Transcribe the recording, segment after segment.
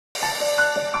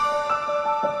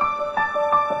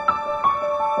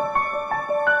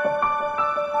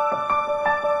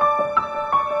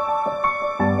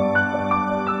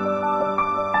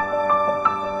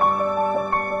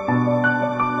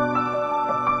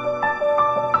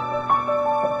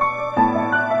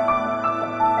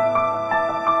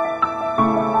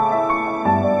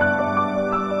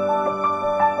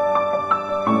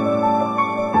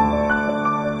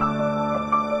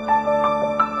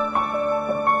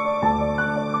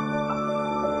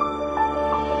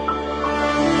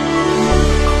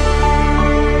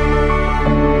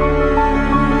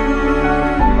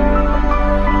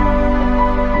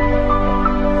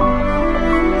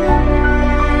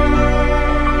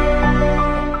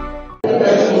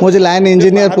मुझे line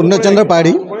engineer पूर्णचंद्र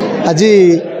पाढ़ी। आज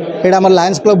ये आम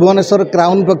लायंस क्लब भुवनेश्वर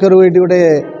क्राउन पक्षर ये गोटे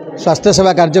स्वास्थ्य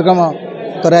सेवा कार्यक्रम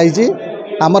कराई।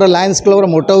 आमर लायंस क्लब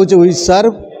मोटो हूँ वी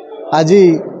सर्व। आज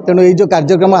तेणु ये जो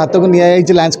कार्यक्रम हाथ को नि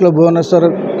लायंस क्लब भुवनेश्वर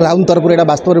क्राउन तरफ यहाँ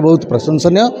वास्तव में बहुत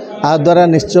प्रशंसनीय। आ द्वारा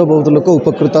निश्चय बहुत लोक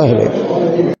उपकृत हेबे।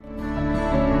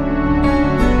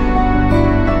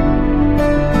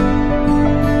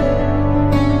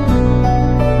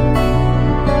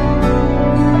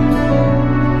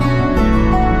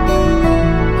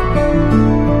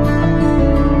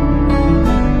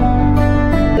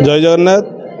 जय जगन्नाथ।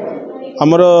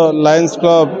 आमर लायंस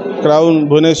क्लब क्राउन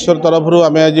भुवनेश्वर तरफ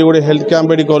आम आज गोटे हेल्थ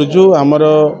कैंप ये करूँ। आमर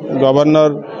गवर्नर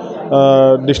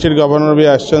डिस्ट्रिक्ट गवर्नर भी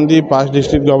आसछंती, 5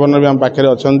 डिस्ट्रिक्ट गवर्नर भी आम पाखे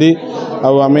अच्छा।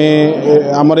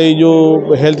 आमर ये जो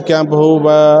हेल्थ कैंप हो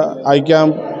बा आई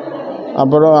कैंप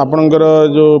आपणकर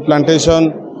जो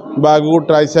प्लांटेशन बा आगू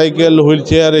ट्राइसाइकेल व्हील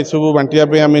चेयर ये सब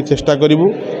बांटापी आम चेष्टा करूँ।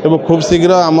 एवं खूब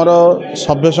शीघ्र आमर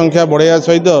सभ्य संख्या बढ़ाया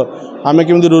सहित आम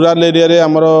केमी रूराल एरिया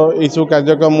आमर यू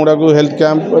कार्यक्रम गुड़ा हेल्थ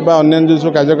कैंप बा अन्य जो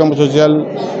सब कार्यक्रम सोशल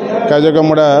कार्यक्रम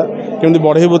गुड़ा केमी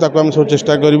बढ़ेबू ताकू आम सब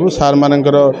चेष्टा करूँ सार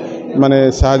मानकर माने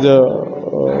साहाय्य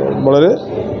बल।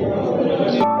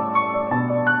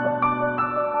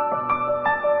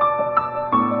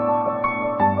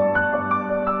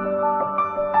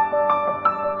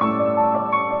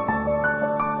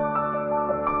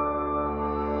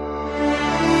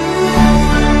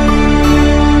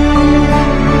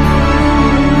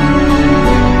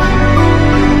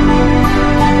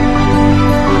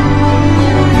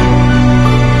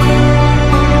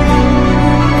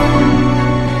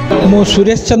 मो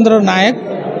सुरेश चंद्र नायक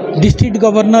डिस्ट्रिक्ट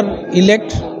गवर्नर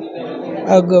इलेक्ट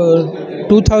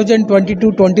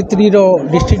 2022-23 रो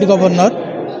डिस्ट्रिक्ट गवर्नर।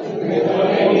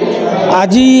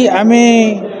 आज आम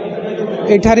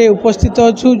एठारे उपस्थित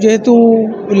अच्छु जेहेतु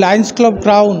लायंस क्लब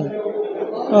क्राउन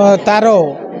तार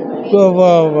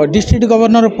district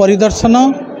governor परिदर्शन।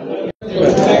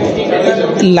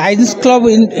 Lions club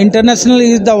international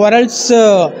is the world's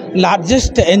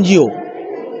largest NGO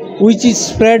which is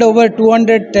spread over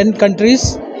 210 countries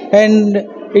and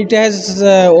it has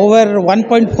over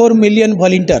 1.4 million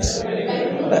volunteers.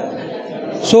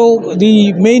 So the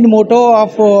main motto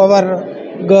of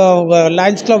our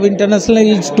Lions Club International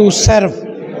is to serve.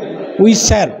 We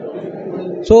serve.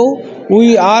 So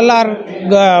we all are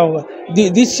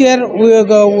this year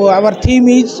our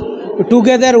theme is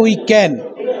together we can,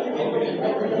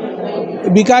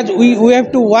 because we have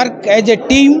to work as a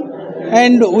team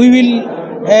and we will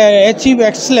achieve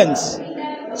excellence.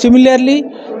 Similarly,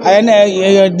 and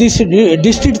this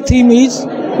district theme is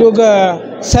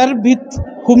serve with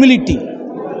humility.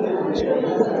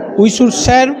 We should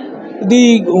serve the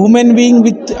human being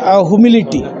with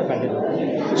humility.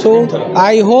 So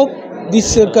I hope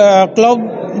this club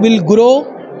will grow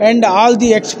and all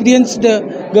the experienced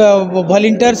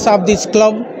volunteers of this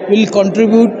club will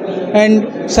contribute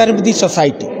and serve the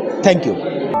society. Thank you.